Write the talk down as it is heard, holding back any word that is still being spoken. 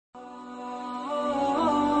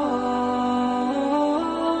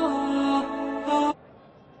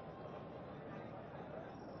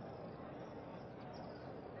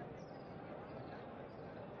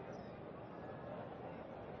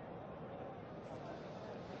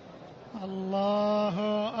الله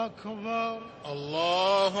أكبر.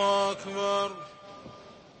 الله أكبر.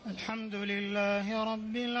 الحمد لله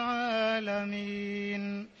رب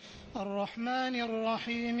العالمين الرحمن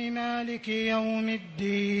الرحيم مالك يوم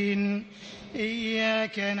الدين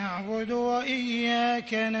إياك نعبد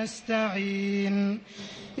وإياك نستعين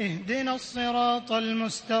اهدنا الصراط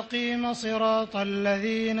المستقيم صراط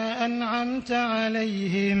الذين أنعمت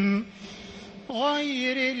عليهم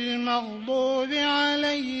غير المغضوب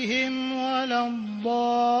عليهم ولا الضالين.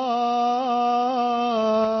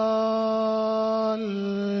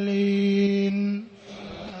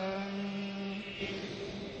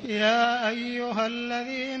 يا أيها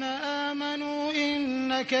الذين آمنوا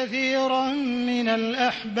إن كثيرا من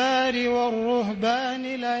الأحبار والرهبان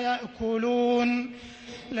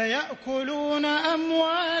ليأكلون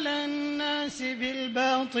أموال الناس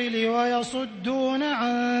بالباطل ويصدون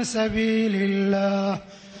عن سبيل الله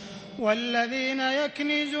والذين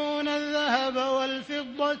يكنزون الذهب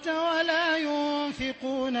والفضة ولا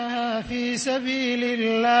ينفقونها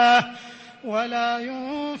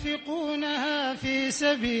في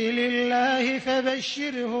سبيل الله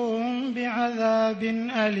فبشرهم بعذاب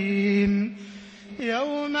أليم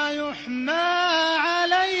يوم يحمى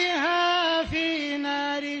عليها في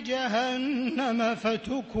نار جهنم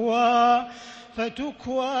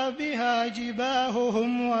فتكوى بها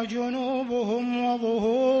جباههم وجنوبهم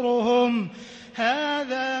وظهورهم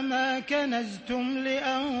هذا ما كنزتم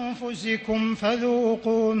لأنفسكم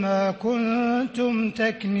فذوقوا ما كنتم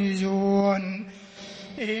تكنزون.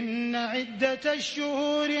 إن عدة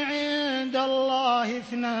الشهور عند الله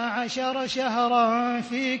 12 شهرا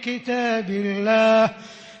في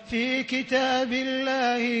كتاب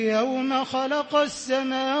الله يوم خلق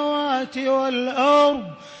السماوات والأرض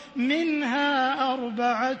منها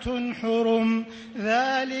 4 حرم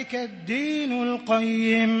ذلك الدين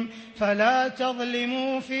القيم فلا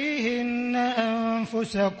تظلموا فيهن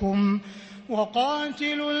أنفسكم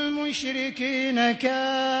وقاتلوا المشركين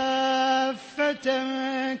كافة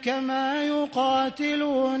كما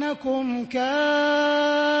يقاتلونكم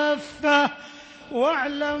كافة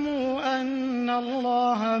واعلموا أن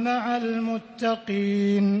الله مع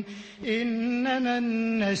المتقين. إنما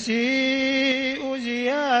النسيء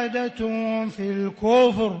زيادة في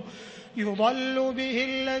الكفر يضل به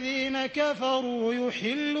الذين كفروا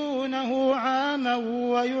يحلونه عاما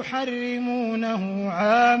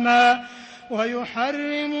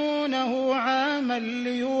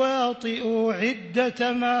ليواطئوا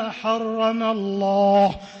عدة ما حرم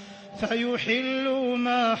الله فيحلوا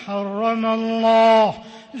ما حرم الله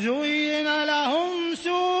زين لهم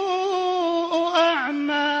سوء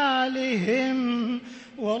أعمالهم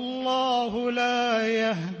والله لا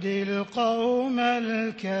يهدي القوم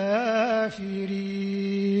الكافرين.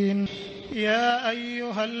 يا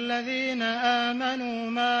أيها الذين آمنوا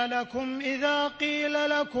ما لكم إذا قيل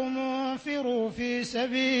لكم انفروا في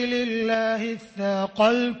سبيل الله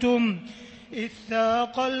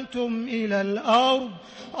اثاقلتم إلى الأرض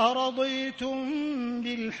أرضيتم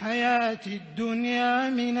بالحياة الدنيا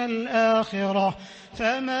من الآخرة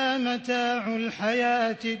فما متاع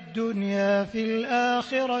الحياة الدنيا في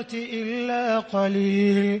الآخرة إلا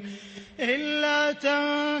قليل. إلا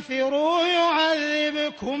تنفروا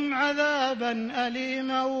يعذبكم عذابا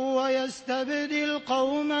أليما ويستبدل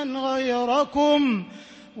قوما غيركم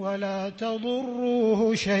ولا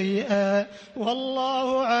تضروه شيئا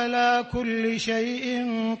والله على كل شيء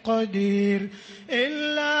قدير.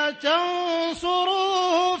 إلا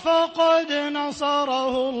تنصروه فقد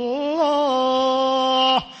نصره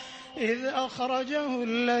الله إذ أخرجه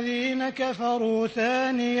الذين كفروا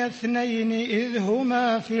ثاني اثنين إذ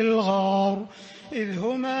هما في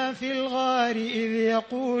الغار إذ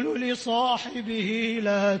يقول لصاحبه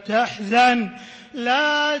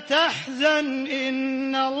لا تحزن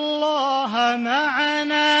إن الله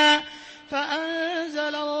معنا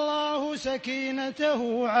فأنزل الله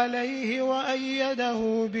سكينته عليه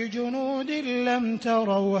وأيده بجنود لم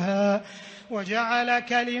تروها وجعل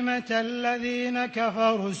كلمة الذين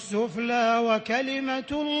كفروا السفلى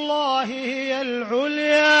وكلمة الله هي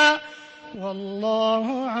العليا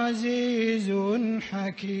والله عزيز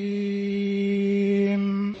حكيم.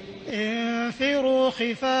 انفروا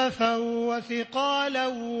خفافا وثقالا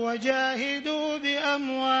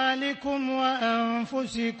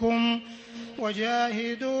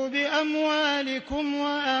وجاهدوا بأموالكم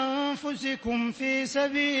وأنفسكم في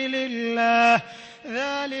سبيل الله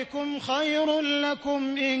ذلكم خير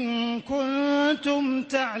لكم إن كنتم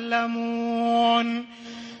تعلمون.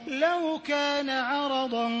 لو كان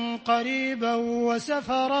عرضا قريبا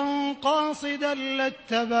وسفرا قاصدا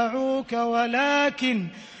لاتبعوك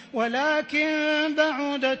ولكن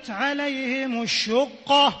بعدت عليهم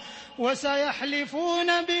الشقة وسيحلفون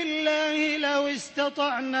بالله لو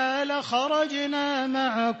استطعنا لخرجنا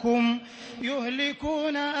معكم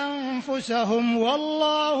يهلكون أنفسهم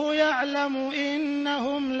والله يعلم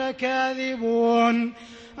إنهم لكاذبون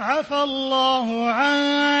عفى الله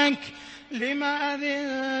عنك لم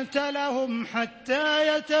أذنت لهم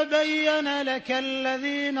حتى يتبين لك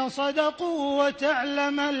الذين صدقوا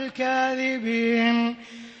وتعلم الكاذبين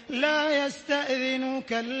لا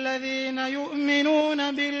يستأذنك الذين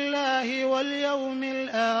يؤمنون بالله واليوم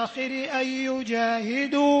الآخر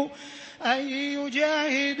أن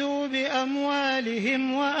يجاهدوا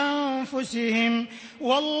بأموالهم وأنفسهم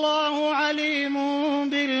والله عليم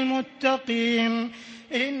بالمتقين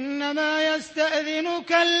إنما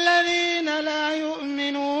يستأذنك الذين لا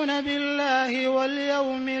يؤمنون بالله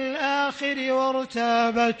واليوم الآخر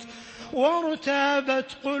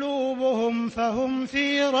وارتابت قلوبهم فهم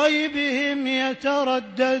في ريبهم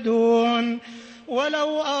يترددون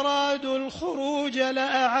ولو أرادوا الخروج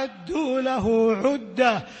لأعدوا له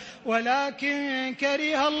عدة ولكن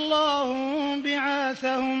كره الله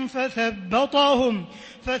بعاثهم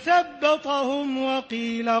فثبطهم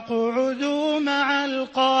وقيل اقعدوا مع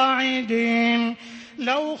القاعدين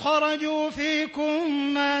لو خرجوا فيكم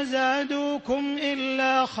ما زادوكم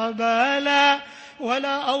إلا خبالا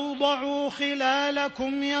ولأوضعوا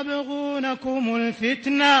خلالكم يبغونكم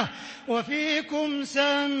الفتنة وفيكم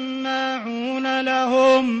سماعون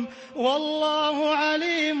لهم والله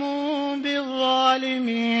عليم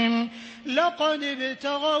بالظالمين لقد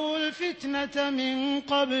ابتغوا الفتنة من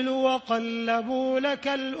قبل وقلبوا لك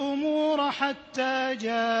الأمور حتى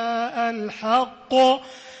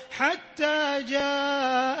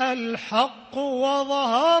جاء الحق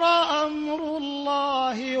وظهر أمر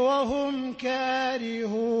الله وهم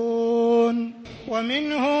كارهون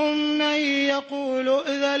ومنهم من يقول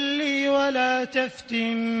ائذن لي ولا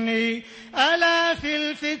تفتني ألا في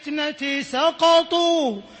الفتنة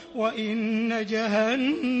سقطوا وإن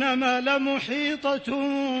جهنم لمحيطة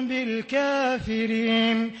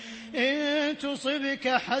بالكافرين إن تصبك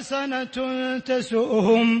حسنة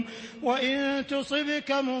تسؤهم وإن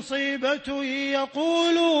تصبك مصيبة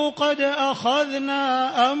يقولوا قد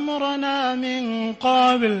أخذنا أمرنا من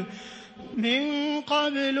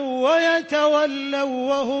قبل ويتولوا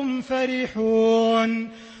وهم فرحون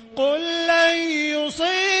قل لن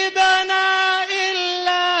يصيبنا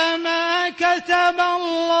إلا ما كتب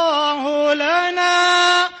الله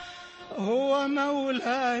لنا هو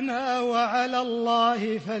مولانا وعلى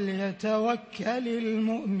الله فليتوكل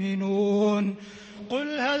المؤمنون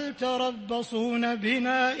قل هل تربصون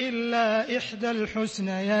بنا إلا إحدى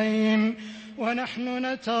الحسنيين ونحن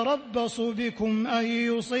نتربص بكم أن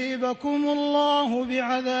يصيبكم الله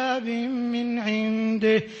بعذاب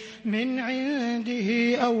من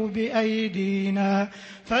عنده أو بأيدينا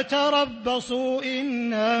فتربصوا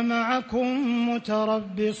إنا معكم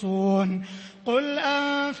متربصون قل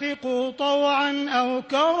أنفقوا طوعا أو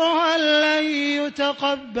كرها لن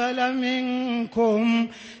يتقبل منكم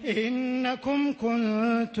إنكم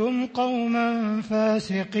كنتم قوما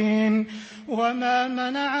فاسقين وما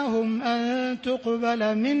منعهم أن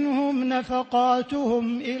تقبل منهم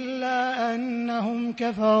نفقاتهم إلا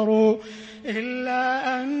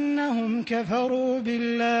أنهم كفروا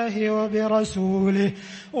بالله وبرسوله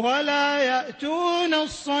ولا يأتون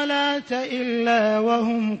الصلاة إلا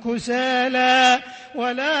وهم كسالى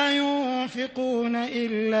ولا ينفقون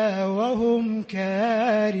إلا وهم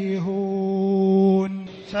كارهون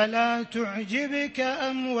فلا تعجبك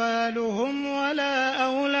أموالهم ولا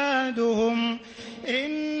أولادهم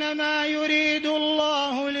إنما يريد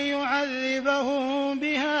الله ليعذبهم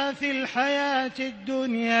بها في الحياة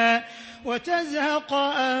الدنيا وتزهق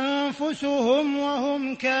أنفسهم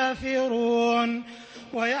وهم كافرون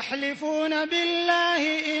ويحلفون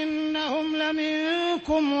بالله إنهم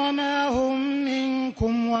لمنكم وما هم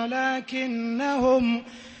منكم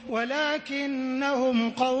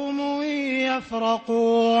ولكنهم قوم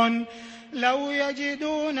يفرقون لو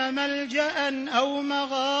يجدون ملجأ أو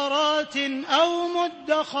مغارات أو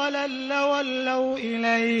مدخلا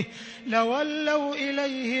لولوا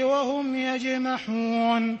إليه وهم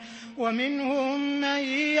يجمحون ومنهم من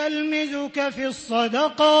يلمزك في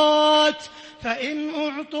الصدقات فإن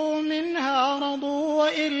أعطوا منها رضوا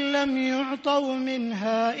وإن لم يعطوا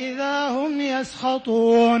منها إذا هم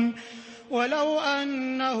يسخطون ولو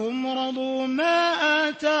أنهم رضوا ما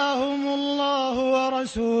آتاهم الله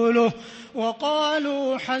ورسوله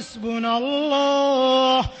وقالوا حسبنا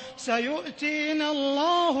الله سيؤتينا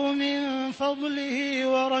الله من فضله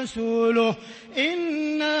ورسوله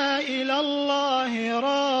إنا إلى الله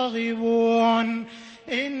راغبون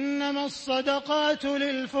إنما الصدقات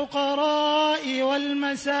للفقراء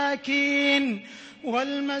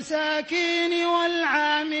والمساكين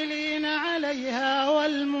والعاملين عليها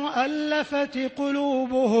والمؤلفة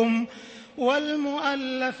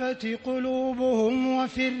قلوبهم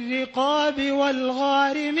وفي الرقاب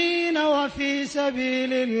والغارمين وفي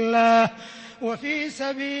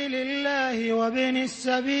سبيل الله وابن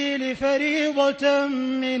السبيل فريضة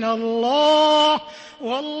من الله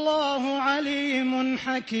والله عليم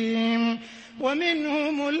حكيم.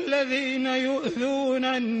 ومنهم الذين يؤذون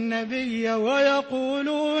النبي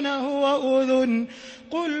ويقولون هو أذن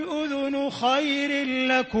قل أذن خير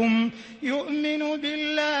لكم يؤمن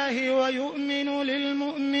بالله ويؤمن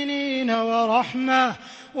للمؤمنين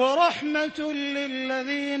ورحمة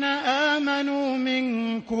للذين آمنوا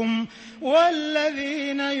منكم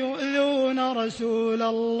والذين يؤذون رسول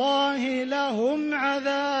الله لهم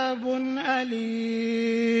عذاب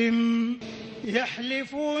أليم.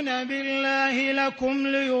 يحلفون بالله لكم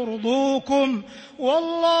ليرضوكم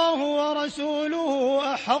والله ورسوله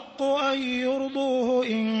أحق أن يرضوه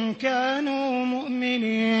إن كانوا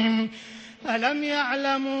مؤمنين. ألم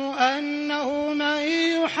يعلموا أنه من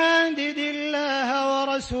يحادد الله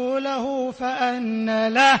ورسوله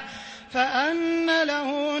فأن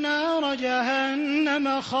له نار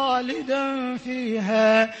جهنم خالدا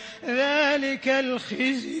فيها ذلك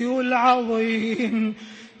الخزي العظيم.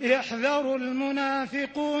 يحذر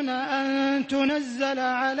المنافقون أن تنزل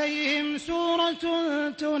عليهم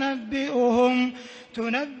سورة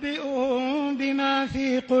تنبئهم بما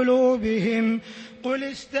في قلوبهم قل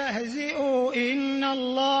استهزئوا إن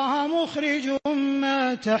الله مخرج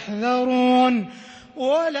ما تحذرون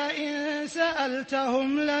ولئن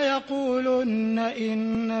سألتهم ليقولن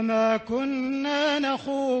إنما كنا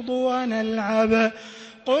نخوض ونلعب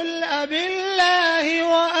قل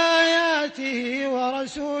أبالله وآياته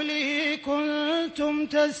ورسوله كنتم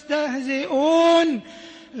تستهزئون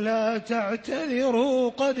لا تعتذروا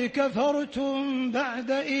قد كفرتم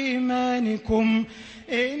بعد إيمانكم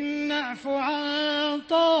إن نعف عن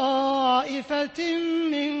طائفة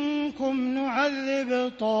منكم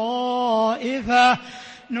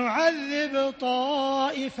نعذب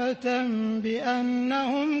طائفة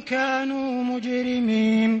بأنهم كانوا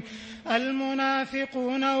مجرمين.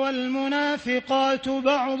 المنافقون والمنافقات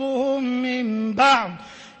بعضهم من بعض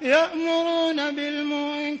يأمرون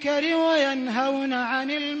بالمنكر وينهون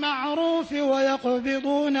عن المعروف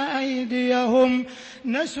ويقبضون أيديهم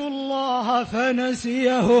نسوا الله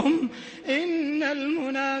فنسيهم إن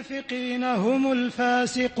المنافقين هم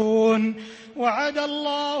الفاسقون. وعد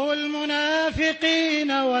الله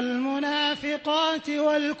المنافقين والمنافقات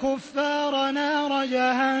والكفار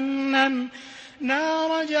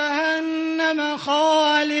نار جهنم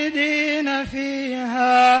خالدين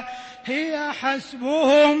فيها هي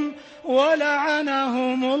حسبهم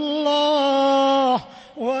ولعنهم الله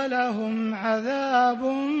ولهم عذاب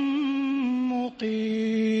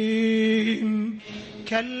مقيم.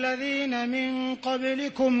 كالذين من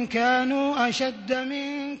قبلكم كانوا أشد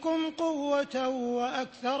منكم قوة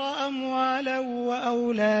وأكثر أموالا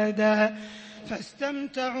وأولادا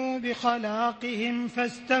فاستمتعوا بخلاقهم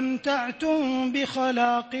فاستمتعتم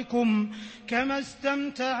بخلاقكم كما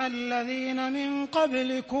استمتع الذين من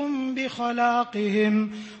قبلكم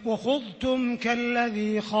بخلاقهم وخضتم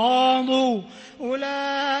كالذي خاضوا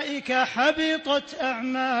أولئك حبطت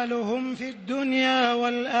أعمالهم في الدنيا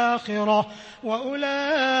والآخرة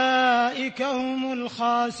وأولئك هم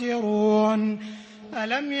الخاسرون.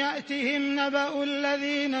 ألم يأتهم نبأ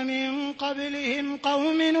الذين من قبلهم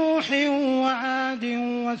قوم نوح وعاد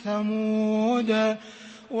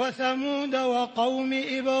وثمود وقوم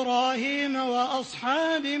إبراهيم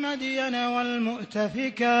وأصحاب مدين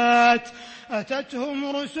والمؤتفكات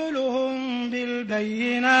أتتهم رسلهم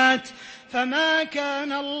بالبينات فما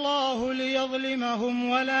كان الله ليظلمهم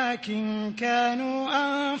ولكن كانوا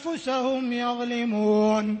أنفسهم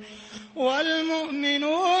يظلمون.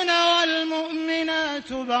 والمؤمنون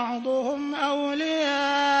والمؤمنات بعضهم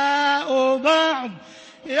أولياء بعض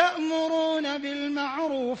يأمرون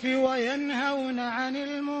بالمعروف وينهون عن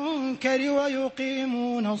المنكر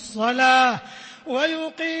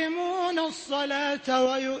ويقيمون الصلاة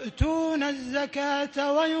ويؤتون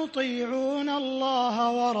الزكاة ويطيعون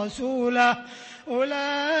الله ورسوله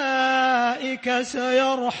أولئك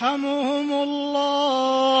سيرحمهم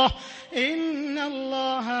الله إن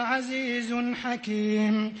الله عزيز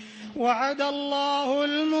حكيم. وعد الله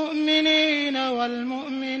المؤمنين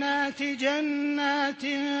والمؤمنات جنات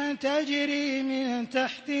تجري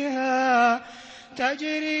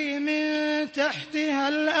من تحتها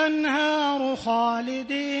الأنهار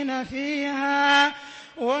خالدين فيها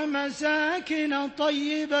ومساكن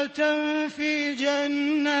طيبة في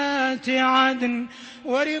جنات عدن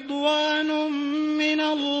ورضوان من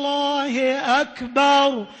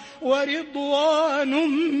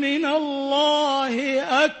الله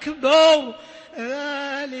أكبر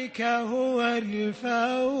ذلك هو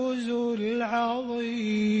الفوز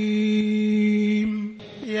العظيم.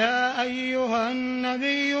 يا أيها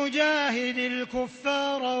النبي جاهد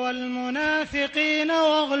الكفار والمنافقين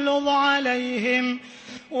واغلظ عليهم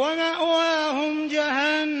ومأواهم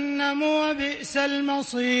جهنم وبئس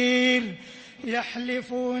المصير.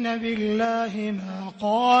 يحلفون بالله ما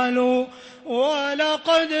قالوا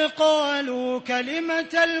ولقد قالوا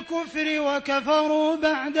كلمة الكفر وكفروا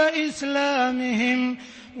بعد إسلامهم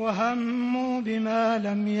وهموا بما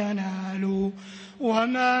لم ينالوا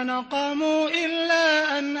وما نقموا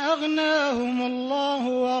إلا أن أغناهم الله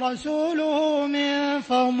ورسوله من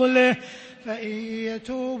فضله فإن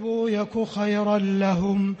يتوبوا يك خيرا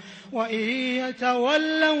لهم وإن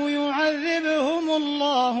يتولوا يعذبهم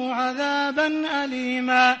الله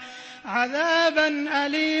عذابا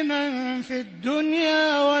أليما في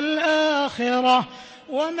الدنيا والآخرة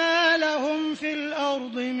وما لهم في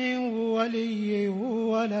الأرض من ولي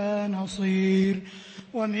ولا نصير.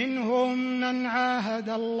 ومنهم من عاهد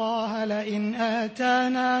الله لئن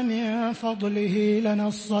آتانا من فضله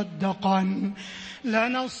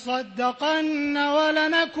لنصدقن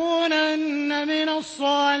ولنكونن من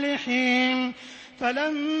الصالحين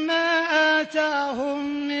فلما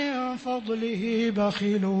آتاهم من فضله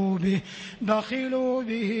بخلوا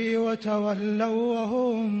به وتولوا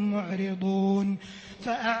وهم معرضون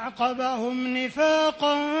فأعقبهم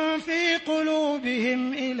نفاقا في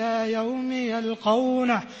قلوبهم إلى يوم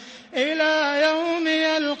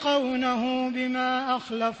يلقونه بما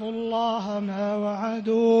أخلفوا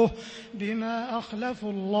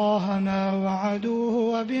الله ما وعدوه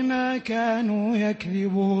وبما كانوا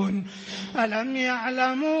يكذبون. ألم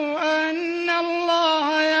يعلموا أن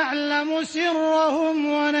الله يعلم سرهم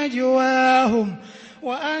ونجواهم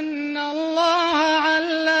وأن الله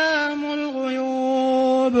علام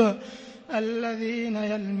الغيوب. الذين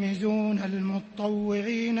يلمزون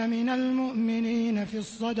المطوعين من المؤمنين في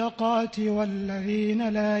الصدقات والذين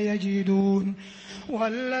لا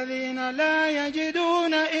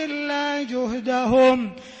يجدون إلا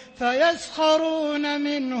جهدهم فيسخرون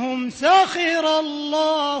منهم سخر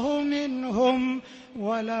الله منهم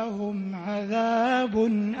ولهم عذاب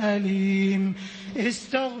أليم.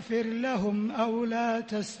 استغفر لهم أو لا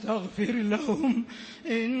تستغفر لهم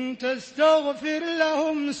إن تستغفر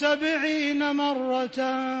لهم 70 مرة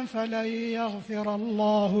فلن يغفر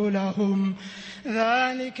الله لهم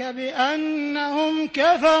ذلك بأنهم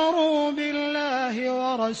كفروا بالله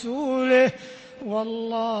ورسوله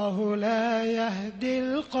والله لا يهدي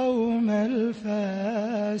القوم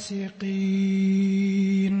الفاسقين.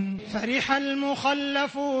 فرح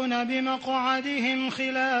المخلفون بمقعدهم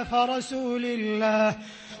خلاف رسول الله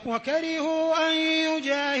وكرهوا أن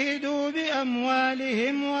يجاهدوا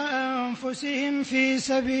بأموالهم وأنفسهم في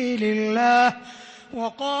سبيل الله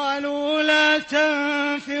وقالوا لا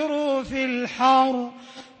تنفروا في الحر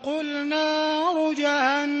قل نار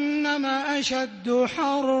جهنم أشد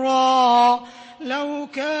حرا لو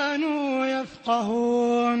كانوا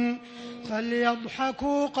يفقهون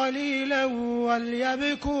فليضحكوا قليلا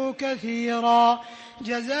وليبكوا كثيرا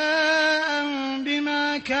جزاء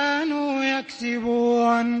بما كانوا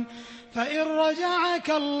يكسبون. فإن رجعك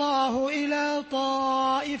الله إلى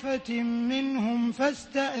طائفة منهم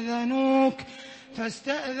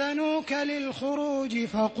فاستأذنوك للخروج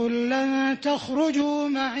فقل لن تخرجوا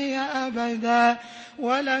معي أبدا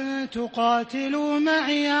ولن تقاتلوا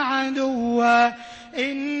معي عدوا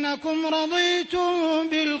إنكم رضيتم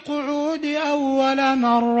بالقعود أول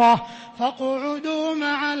مرة فاقعدوا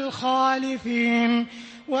مع الخالفين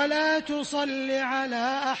ولا تصل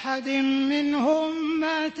على أحد منهم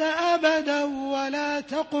مات أبدا ولا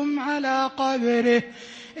تقم على قبره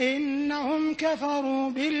إنهم كفروا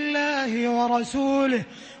بالله ورسوله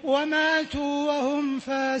وماتوا وهم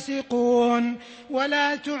فاسقون.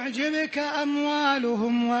 ولا تعجبك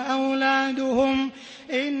أموالهم وأولادهم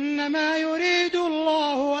إنما يريد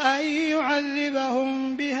الله أن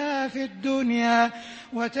يعذبهم بها في الدنيا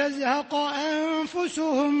وتزهق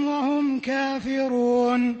أنفسهم وهم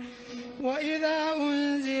كافرون. وإذا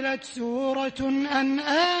أنزلت سورة أن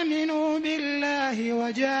آمنوا بالله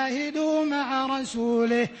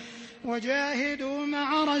وجاهدوا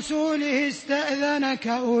مع رسوله استأذنك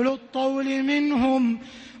أولو الطول منهم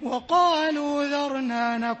وقالوا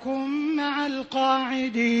ذرنا نكن مع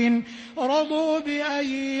القاعدين رضوا بأن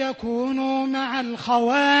يكونوا مع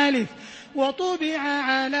الخوالف وطبع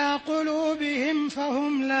على قلوبهم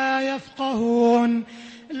فهم لا يفقهون.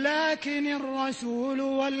 لكن الرسول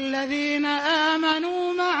والذين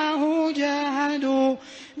آمنوا معه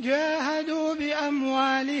جاهدوا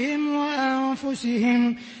بأموالهم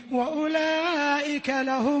وأنفسهم وأولئك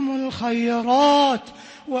لهم الخيرات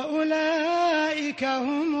وأولئك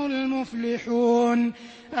هم المفلحون.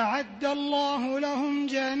 أعد الله لهم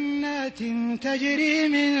جنات تجري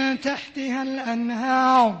من تحتها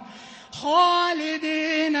الأنهار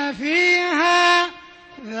خالدين فيها،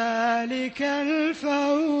 ذلك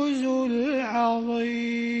الفوز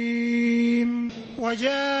العظيم.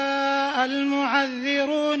 وجاء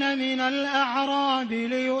المعذرون من الأعراب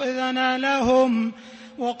ليؤذن لهم،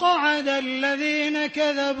 وقعد الذين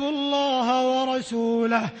كذبوا الله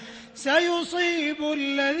ورسوله، سيصيب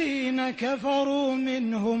الذين كفروا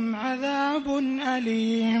منهم عذاب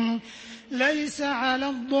أليم. ليس على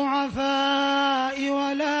الضعفاء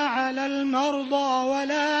ولا على المرضى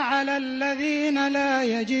ولا على الذين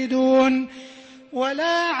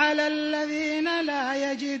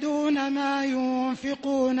لا يجدون ما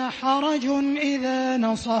ينفقون حرج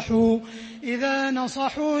إذا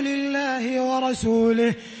نصحوا لله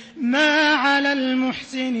ورسوله، ما على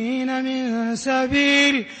المحسنين من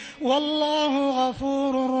سبيل، والله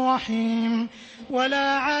غفور رحيم.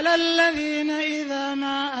 ولا على الذين إذا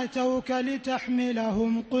ما أتوك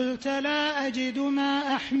لتحملهم قلت لا أجد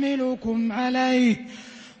ما أحملكم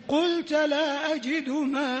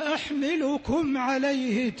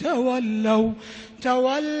عليه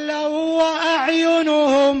تولوا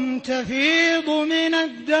وأعينهم تفيض من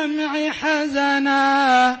الدمع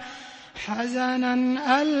حزنا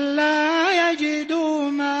ألا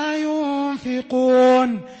يجدوا ما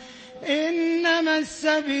ينفقون. إنما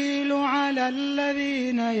السبيل على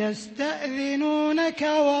الذين يستأذنونك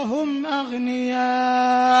وهم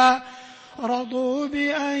أغنياء رضوا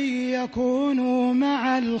بأن يكونوا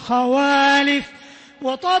مع الخوالف،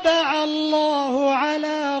 وطبع الله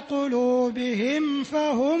على قلوبهم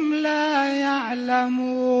فهم لا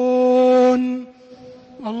يعلمون.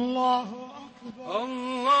 الله أكبر.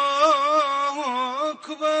 الله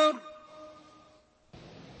أكبر.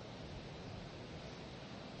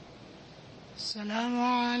 السلام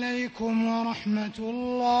عليكم ورحمة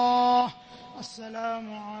الله.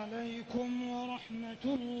 السلام عليكم ورحمة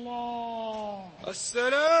الله.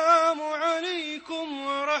 السلام عليكم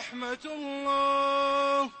ورحمة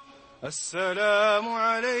الله. السلام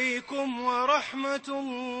عليكم ورحمة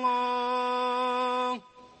الله.